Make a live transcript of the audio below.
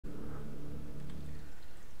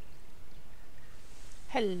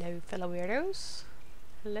Hello fellow weirdos,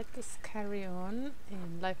 let us carry on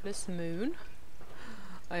in Lifeless Moon.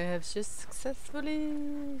 I have just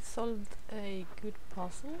successfully solved a good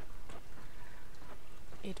puzzle.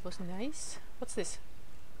 It was nice. What's this?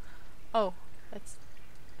 Oh, that's...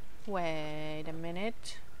 wait a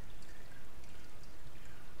minute.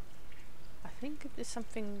 I think it is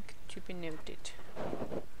something to be noted.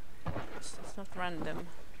 It's not random.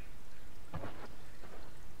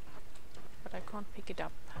 But I can't pick it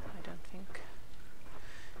up, I don't think.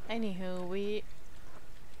 Anywho, we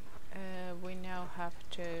now have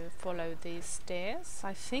to follow these stairs.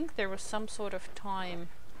 I think there was some sort of time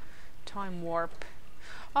warp.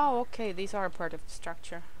 Oh, okay, these are part of the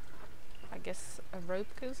structure. I guess a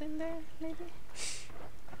rope goes in there, maybe?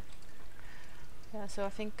 Yeah, so I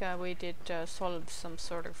think we did solve some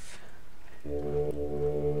sort of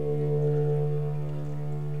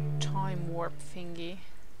time warp thingy.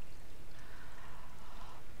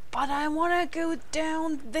 But I wanna go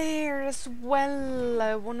down there as well.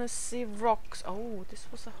 I wanna see rocks. Oh, this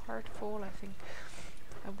was a hard fall, I think.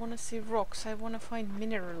 I wanna see rocks. I wanna find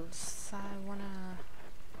minerals. I wanna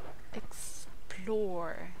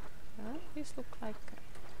explore. These look like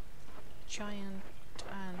giant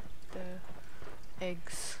ant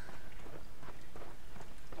eggs.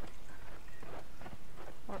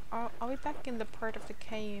 Or are we back in the part of the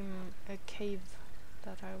cave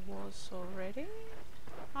that I was already?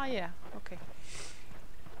 Ah, yeah, okay.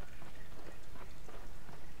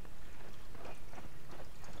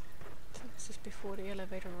 So this is before the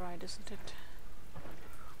elevator ride, isn't it?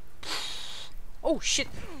 Oh, shit!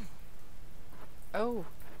 Oh.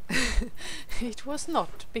 It was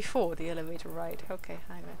not before the elevator ride. Okay,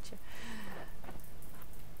 I gotcha.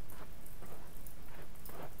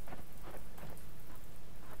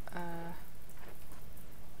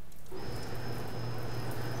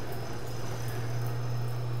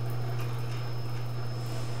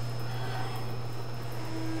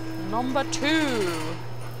 Number 2.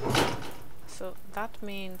 So that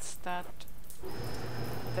means that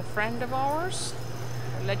the friend of ours,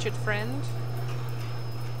 alleged friend,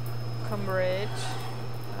 comrade,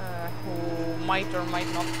 who might or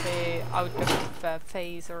might not be out of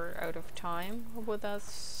phase or out of time with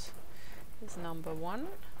us, is number 1,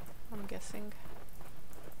 I'm guessing.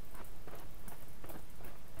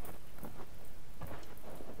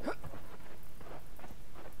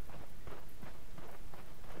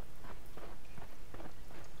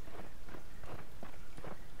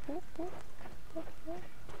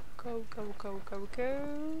 Go, go, go, go,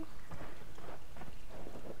 go.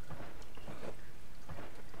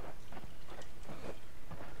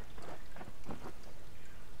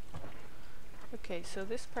 Okay, so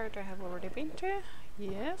this part I have already been to.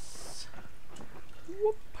 Yes.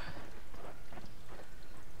 Whoop.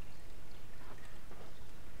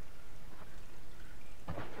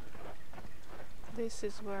 This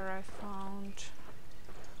is where I found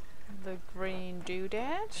the green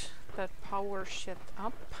doodad that power shit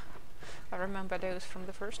up. I remember those from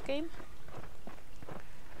the first game.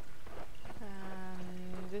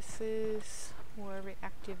 And this is where we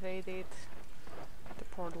activated the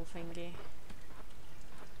portal thingy.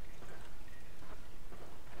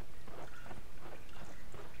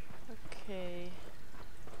 Okay.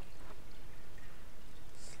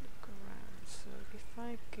 Let's look around. So if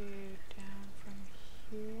I go down from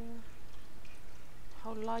here,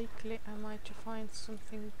 how likely am I to find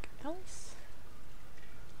something else?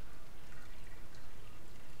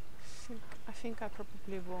 I think I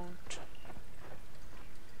probably won't.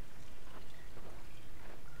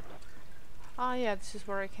 Ah, yeah, this is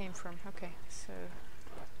where I came from. Okay, so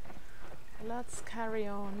let's carry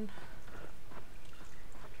on.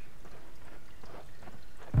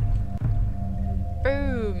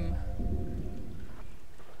 Boom!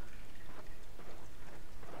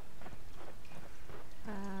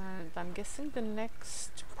 And I'm guessing the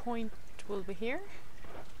next point will be here.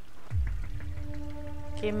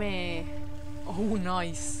 Gimme! Oh,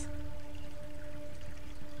 nice!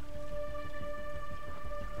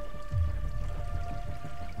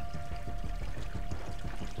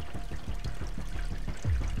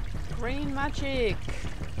 Green magic!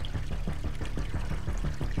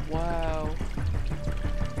 Wow!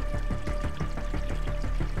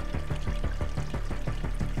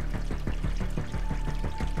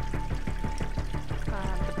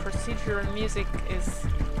 The procedural music is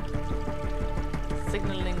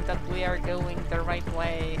signaling that we are going the right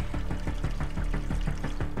way.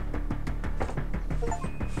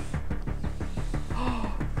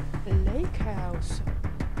 Lake house.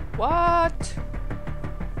 What?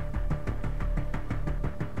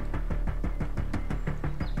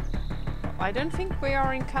 I don't think we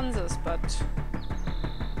are in Kansas, but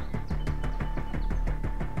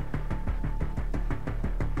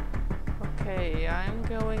okay, I'm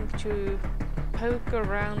going to poke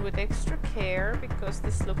around with extra care because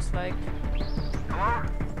this looks like... Hello?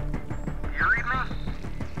 You read me?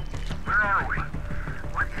 Where are we?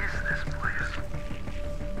 What is this place?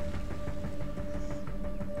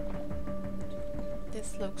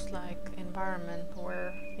 This looks like environment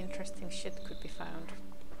where interesting shit could be found.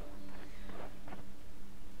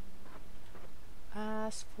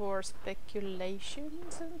 As for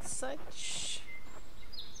speculations and such,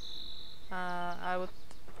 I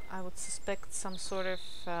would suspect some sort of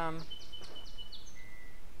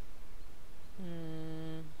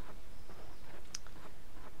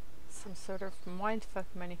some sort of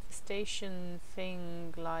mindfuck manifestation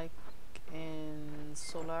thing like in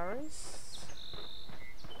Solaris.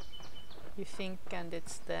 You think and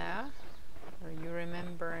it's there, or you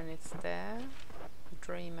remember and it's there, you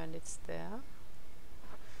dream and it's there.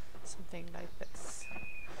 Something like this.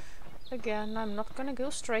 Again, I'm not gonna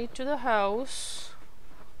go straight to the house.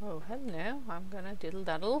 Oh hell no, I'm gonna diddle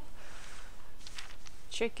daddle.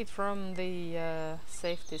 Check it from the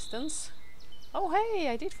safe distance. Oh hey,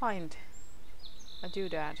 I did find a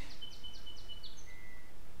doodad.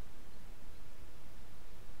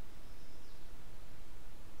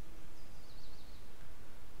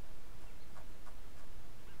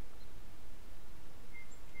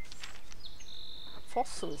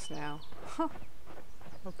 Fossils now. Huh.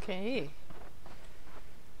 Okay.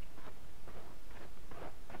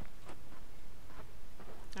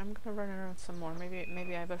 I'm gonna run around some more.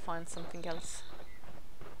 Maybe I will find something else.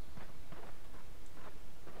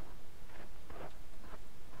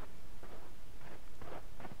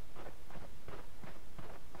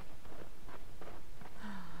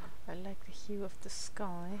 I like the hue of the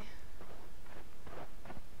sky.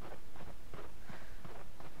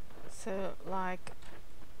 So, like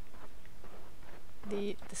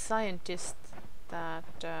the scientist that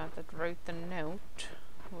wrote the note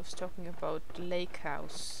was talking about the lake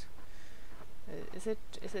house. Is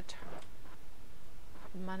it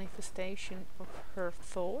a manifestation of her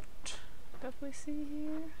thought that we see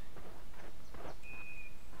here?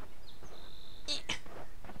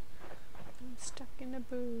 I'm stuck in a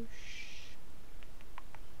bush.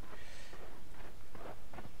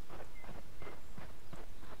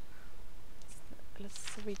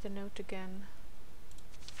 Let's read the note again.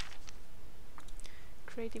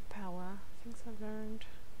 Creative power, things I've learned.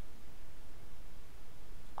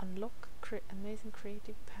 Unlock amazing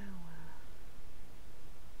creative power.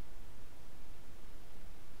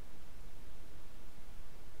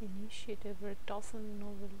 Initiate over 12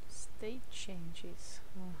 novel state changes.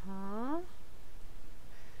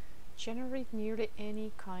 Generate nearly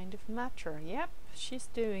any kind of matter. Yep, she's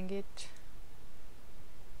doing it.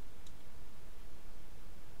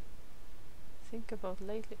 Think about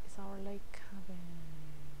lately is our lake cabin.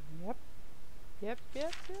 Yep,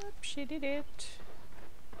 she did it.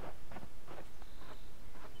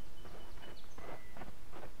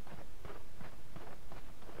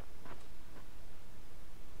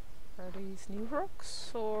 Are these new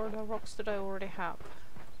rocks or the rocks that I already have?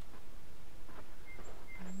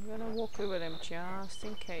 I'm gonna walk over them just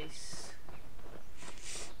in case.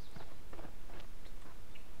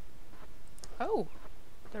 Oh!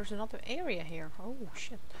 There's another area here. Oh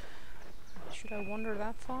shit. Should I wander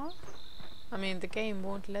that far? I mean, the game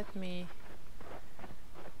won't let me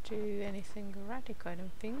do anything erratic, I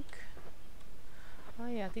don't think. Oh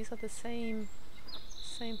yeah, these are the same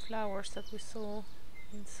flowers that we saw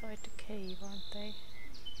inside the cave, aren't they?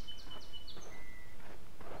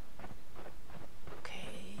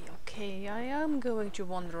 Okay, I am going to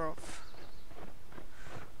wander off.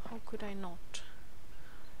 How could I not?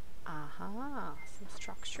 Aha, some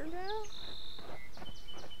structure there.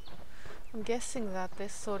 I'm guessing that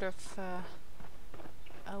this sort of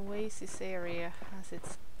oasis area has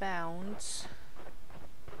its bounds.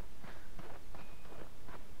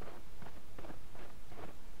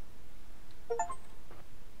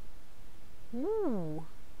 Ooh,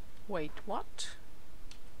 wait, what?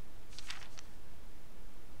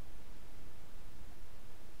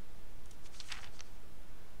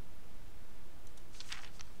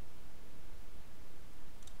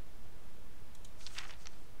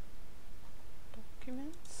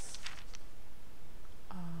 Documents.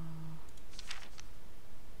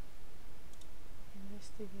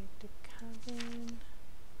 Investigate the cabin.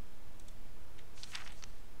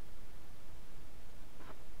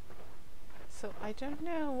 So I don't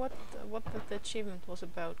know what the achievement was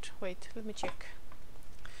about. Wait, let me check.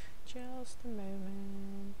 Just a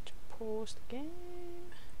moment. Pause the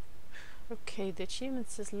game. Okay, the achievement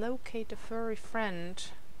says locate a furry friend.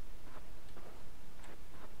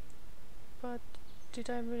 But did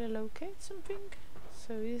I really locate something?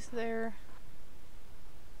 So is there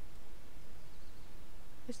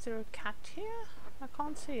a cat here? I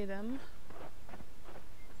can't see them.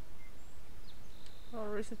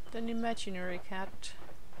 Or is it an imaginary cat?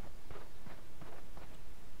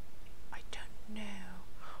 I don't know.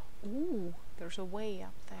 Ooh, there's a way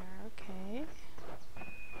up there, okay.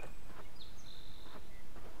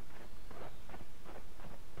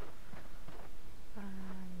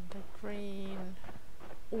 And a green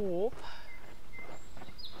orb.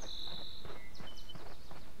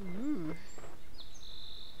 Ooh.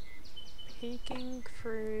 Peeking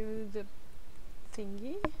through the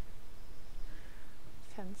thingy.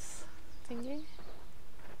 Fence thingy.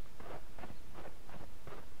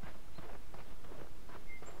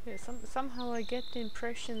 Yeah, somehow I get the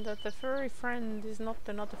impression that the furry friend is not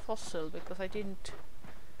another fossil, because I didn't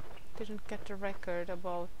get a record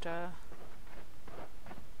about a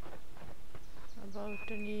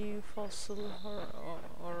new fossil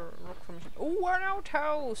or rock formation. Oh, an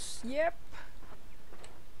outhouse! Yep.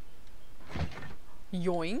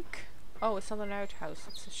 Yoink! Oh, it's not an outhouse.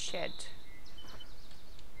 It's a shed.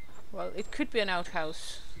 Well, it could be an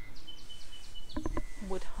outhouse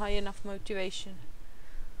with high enough motivation.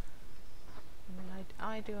 I mean,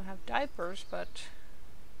 I do have diapers, but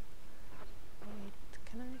wait,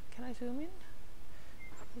 can I zoom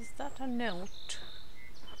in? Is that a note?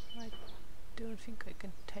 I don't think I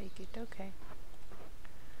can take it. Okay.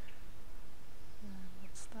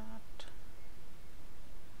 What's that?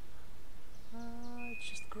 It's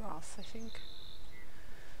just grass, I think.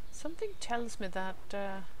 Something tells me that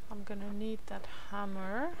I'm gonna need that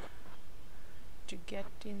hammer to get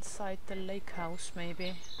inside the lake house,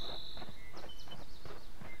 maybe.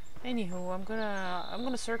 Anywho, I'm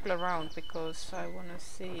gonna circle around because I wanna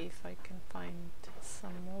see if I can find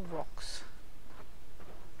some more rocks.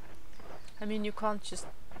 I mean, you can't just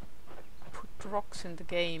put rocks in the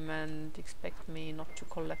game and expect me not to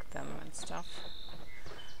collect them and stuff.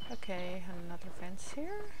 Okay, another fence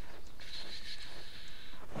here.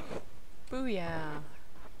 Booyah!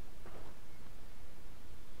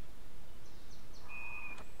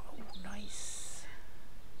 Oh, nice.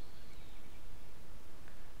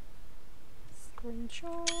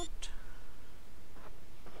 Screenshot.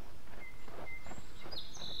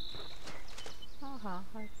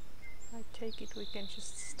 I take it we can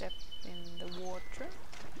just step in the water.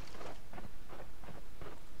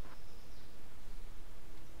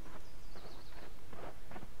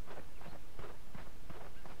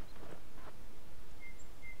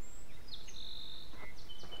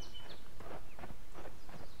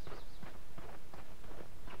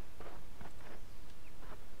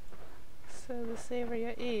 So this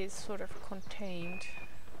area is sort of contained.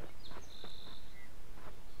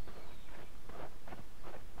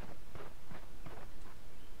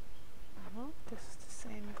 This is the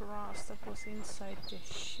same grass that was inside the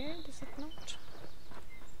shed, is it not?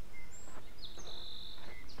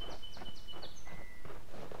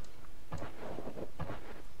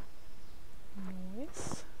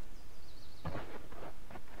 Noise.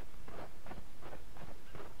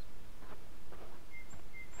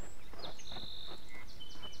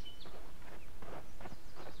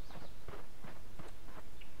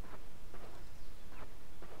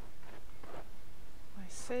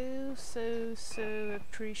 So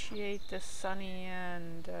appreciate the sunny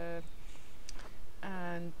and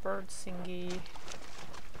bird singy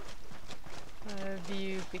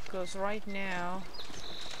view, because right now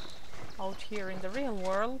out here in the real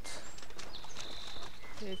world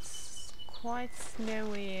it's quite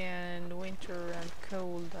snowy and winter and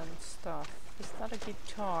cold and stuff. Is that a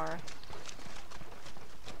guitar?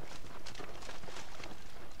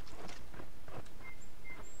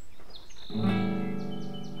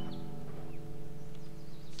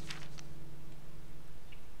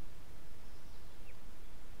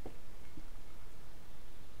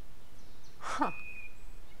 Huh.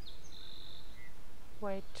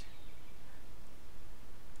 Wait.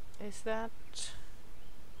 Is that...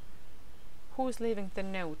 Who is leaving the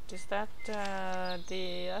note? Is that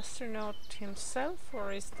the astronaut himself,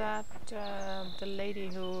 or is that the lady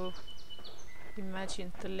who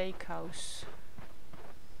imagined the lake house?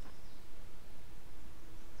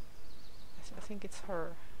 I think it's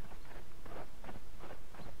her.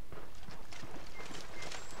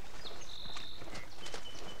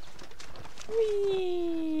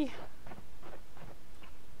 Whee!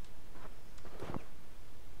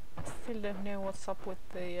 Still don't know what's up with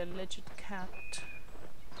the alleged cat.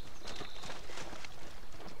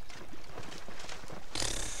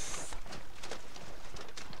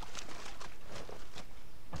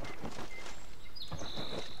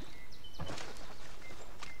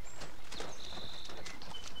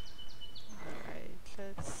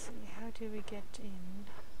 do we get in?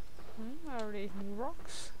 Are there any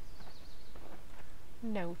rocks?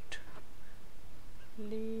 Note.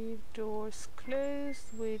 Leave doors closed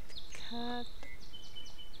with cat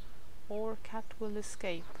or cat will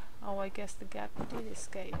escape. Oh, I guess the cat did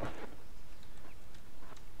escape.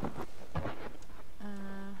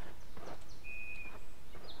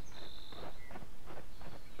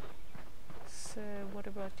 So what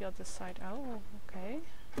about the other side? Oh, okay.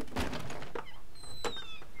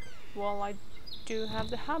 Well, I do have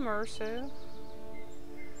the hammer, so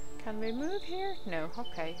can we move here? No,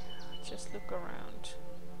 okay. Just look around.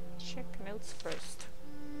 Check notes first.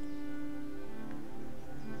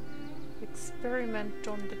 Experiment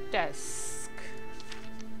on the desk.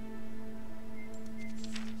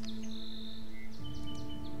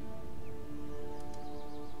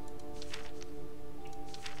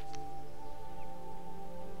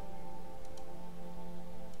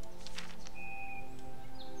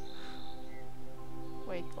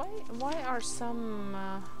 Wait, why are some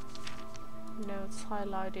notes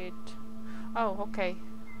highlighted? Oh, okay.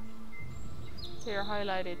 They're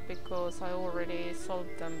highlighted because I already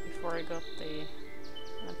solved them before I got the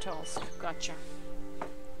task. Gotcha.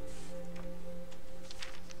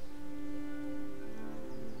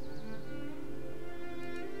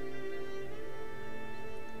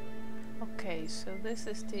 Okay, so this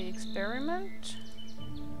is the experiment.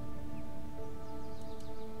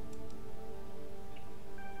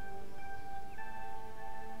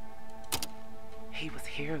 He was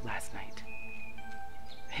here last night.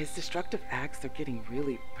 His destructive acts are getting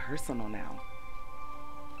really personal now.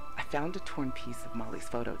 I found a torn piece of Molly's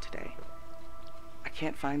photo today. I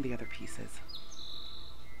can't find the other pieces.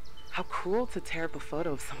 How cruel to tear up a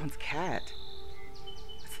photo of someone's cat.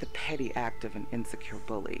 It's the petty act of an insecure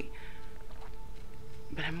bully.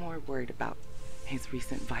 But I'm more worried about his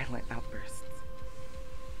recent violent outbursts.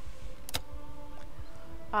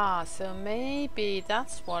 Ah, so maybe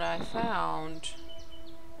that's what I found.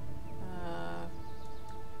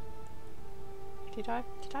 Did I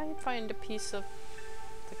find a piece of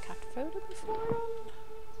the cat photo before on?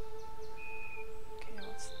 Okay,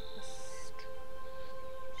 what's this?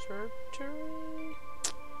 Surgery?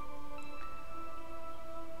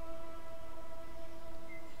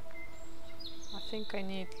 I think I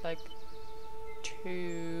need like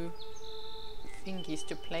 2 thingies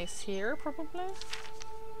to place here, probably.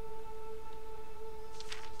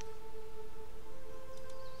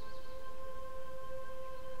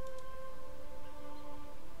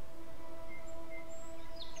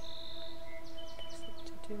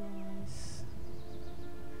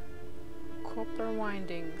 Copper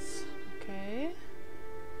windings, okay.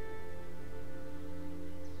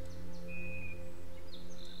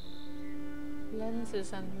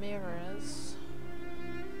 Lenses and mirrors.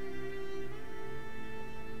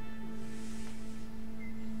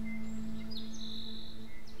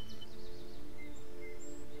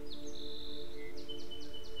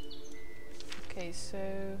 Okay,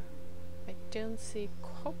 so I don't see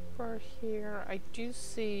copper here. I do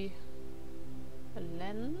see a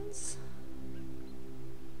lens.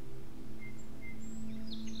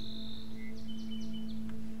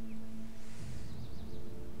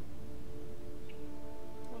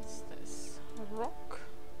 What's this? A rock?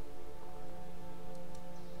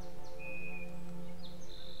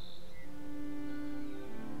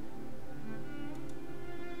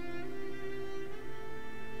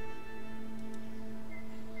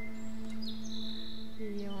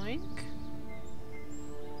 Yoink.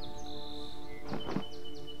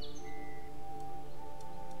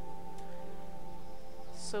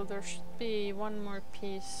 So there should be one more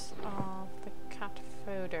piece of the cat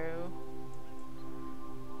photo.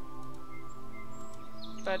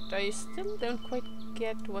 But I still don't quite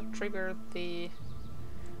get what triggered the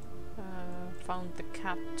found the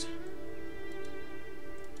cat.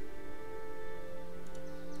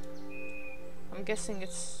 I'm guessing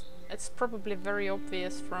it's probably very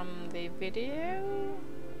obvious from the video,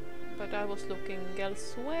 but I was looking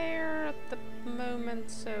elsewhere at the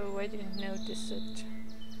moment, so I didn't notice it.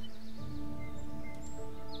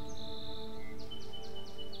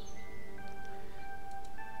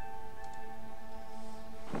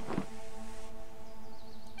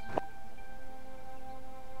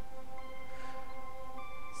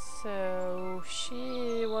 So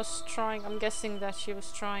she was trying, I'm guessing that she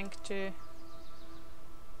was trying to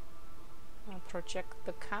project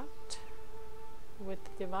the cat with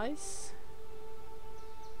the device.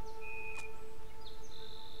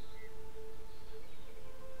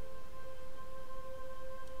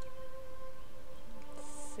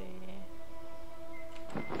 Let's see.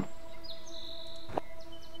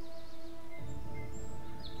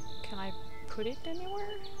 Can I put it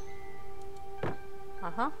anywhere?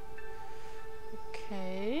 Uh-huh.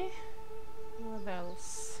 Okay. What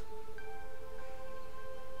else?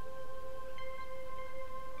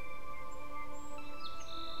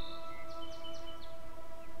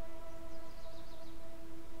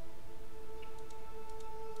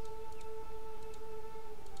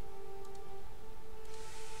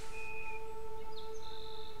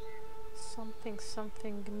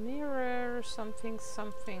 Something mirror, something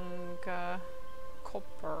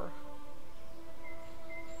copper.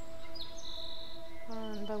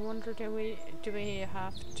 And I wonder, do we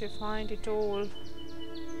have to find it all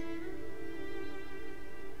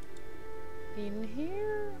in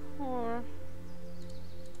here, or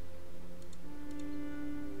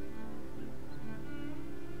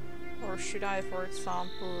should I, for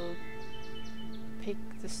example, pick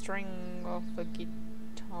the string of a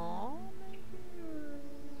guitar?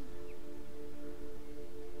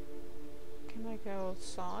 Can I go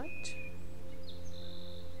outside?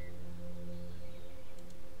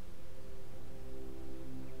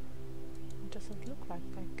 It doesn't look like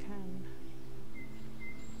I can.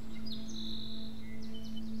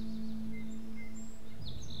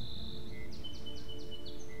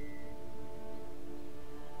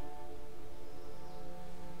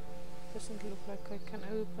 Doesn't look like I can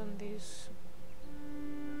open these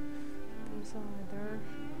either.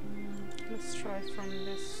 Let's try from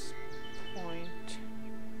this point.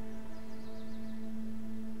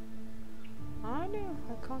 I know,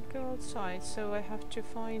 I can't go outside, so I have to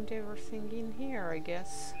find everything in here, I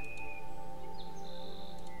guess.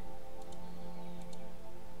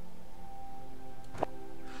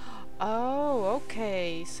 Oh,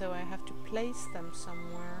 okay, so I have to place them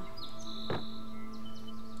somewhere.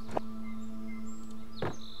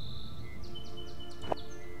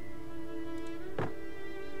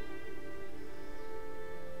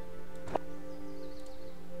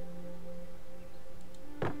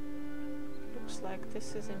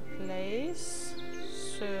 This is in place,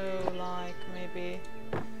 so like maybe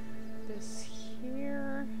this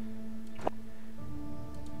here.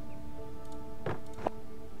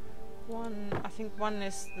 I think one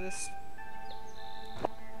is this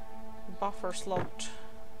buffer slot.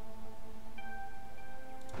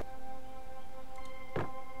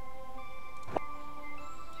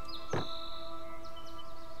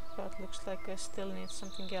 But looks like I still need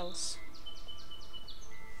something else.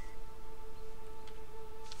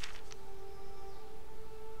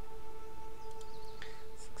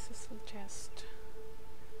 Test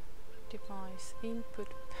device input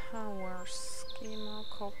power schema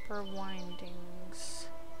copper windings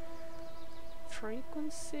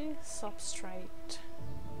frequency substrate.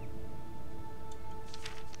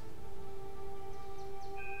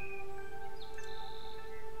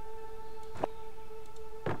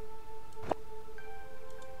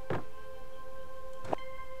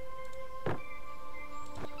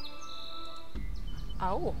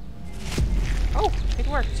 Oh, it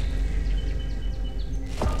worked.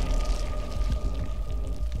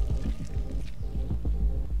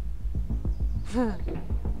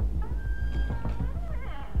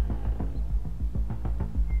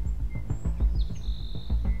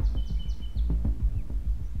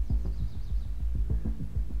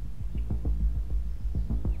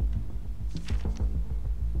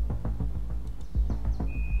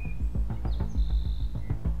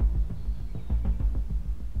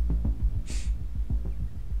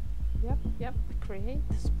 Yep, create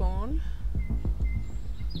spawn.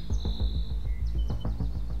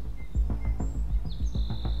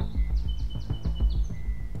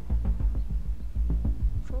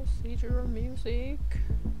 Procedural music.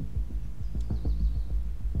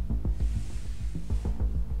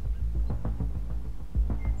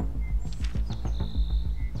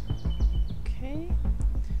 Okay,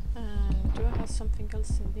 and do I have something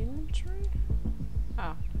else in the inventory?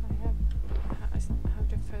 Ah, I have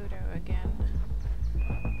the photo again.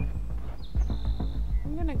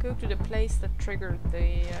 I'm gonna go to the place that triggered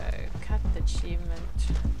the cat achievement.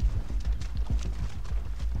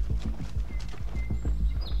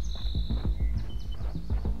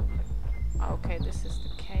 Okay, this is the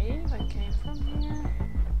cave I came from here.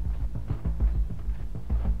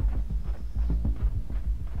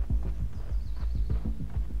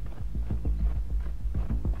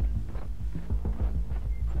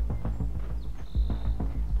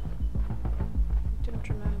 Don't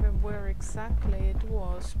remember where exactly it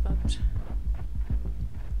was, but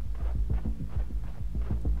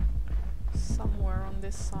somewhere on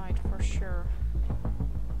this side for sure.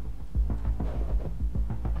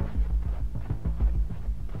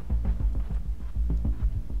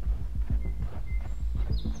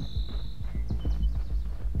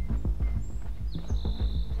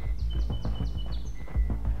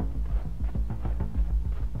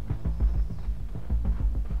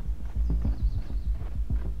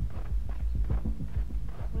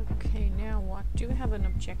 have an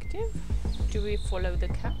objective. Do we follow the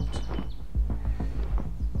cat?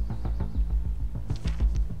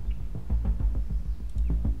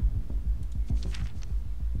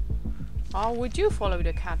 Oh, we do follow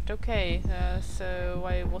the cat. Okay, so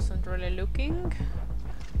I wasn't really looking.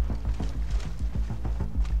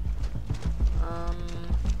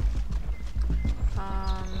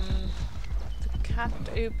 The cat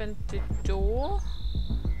opened the door.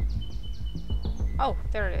 Oh,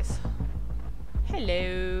 there it is.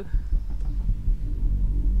 Hello.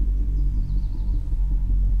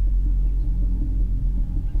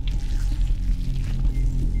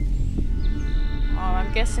 Oh,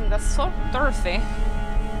 I'm guessing that's so Dorothy.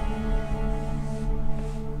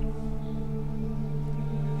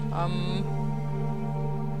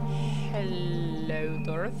 Hello,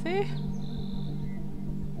 Dorothy.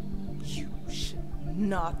 You should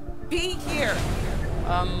not be here!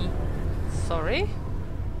 Sorry?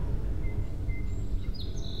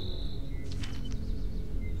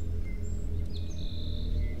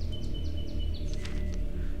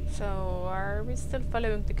 So, are we still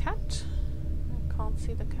following the cat? I can't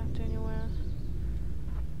see the cat anywhere.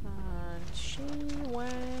 And she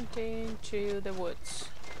went into the woods.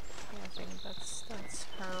 Yeah, I think that's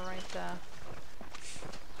her right there.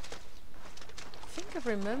 I think I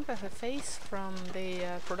remember her face from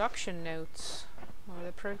the production notes, or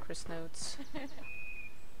the progress notes.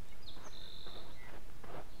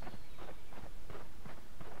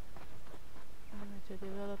 The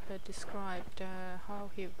developer described how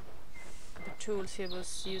the tools he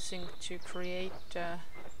was using to create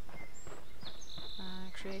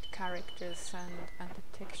characters and the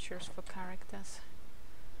textures for characters.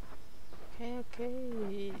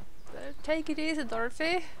 Okay. Take it easy,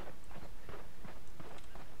 Dorothy.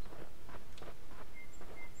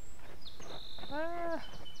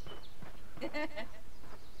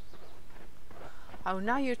 Oh,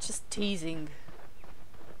 now you're just teasing.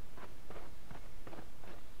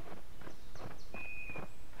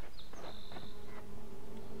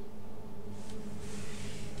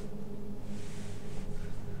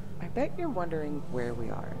 I bet you're wondering where we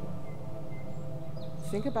are.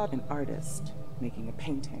 Think about an artist making a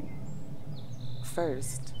painting.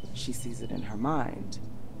 First, she sees it in her mind,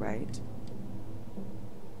 right?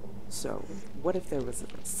 So, what if there was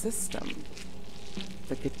a system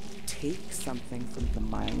that could take something from the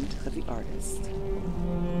mind of the artist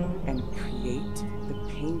and create the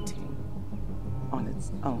painting on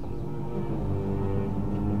its own?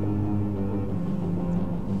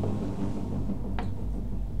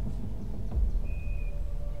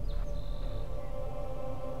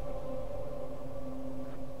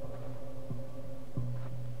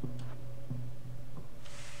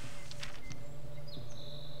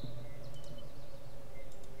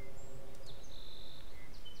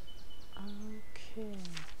 Okay,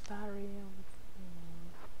 barrier.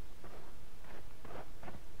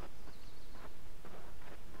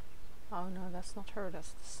 Oh no, that's not her,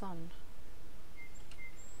 that's the sun.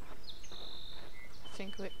 I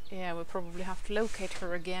think we probably have to locate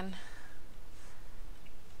her again.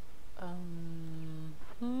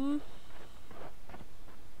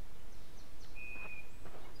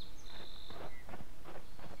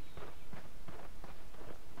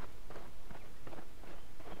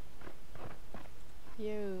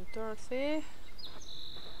 Yo, Dorothy.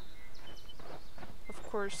 Of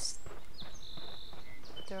course,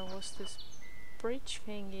 there was this bridge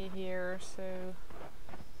thingy here, so...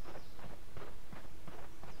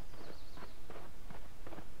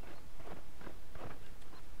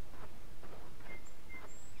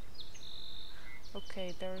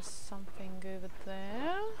 Okay, there's something over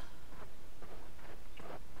there.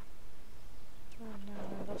 Oh no,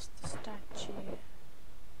 I lost the statue.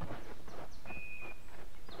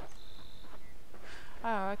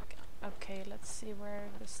 Oh, okay, let's see where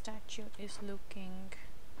the statue is looking.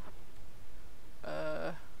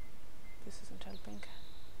 This isn't helping.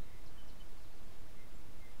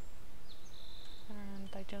 And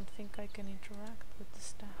I don't think I can interact with the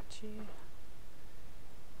statue.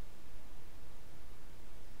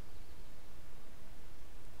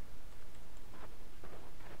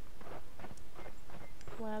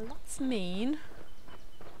 Well, that's mean.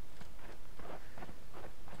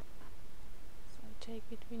 So I take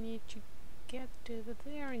it we need to get over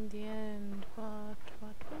there in the end. What?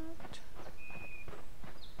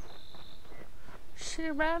 She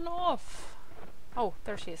ran off! Oh,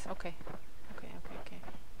 there she is. Okay. Okay.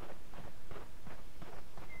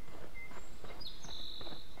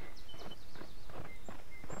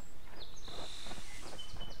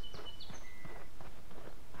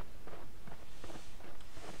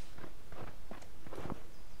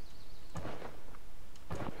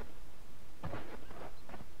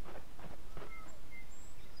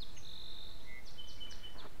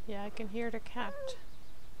 can hear the cat.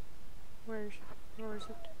 Where is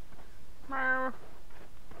it? Meow.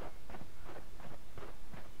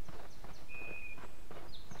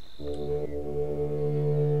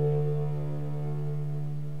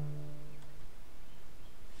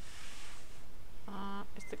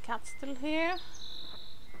 Is the cat still here?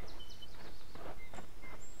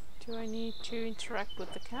 Do I need to interact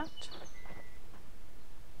with the cat?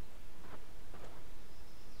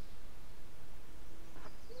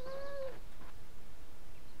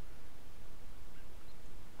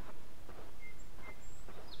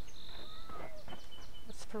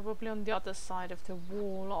 It's probably on the other side of the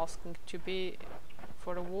wall, asking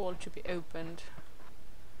for the wall to be opened.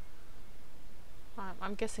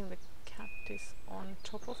 I'm guessing the cat is on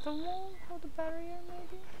top of the wall or the barrier,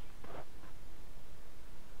 maybe?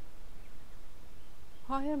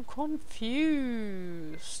 I am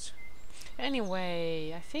confused.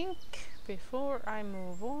 Anyway, I think before I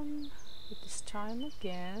move on, it is time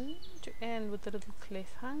again to end with a little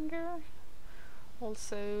cliffhanger.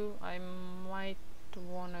 Also, I might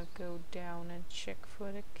wanna go down and check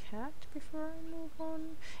for the cat before I move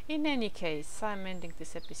on. In any case, I'm ending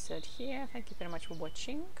this episode here. Thank you very much for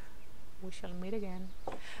watching. We shall meet again.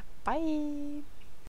 Bye!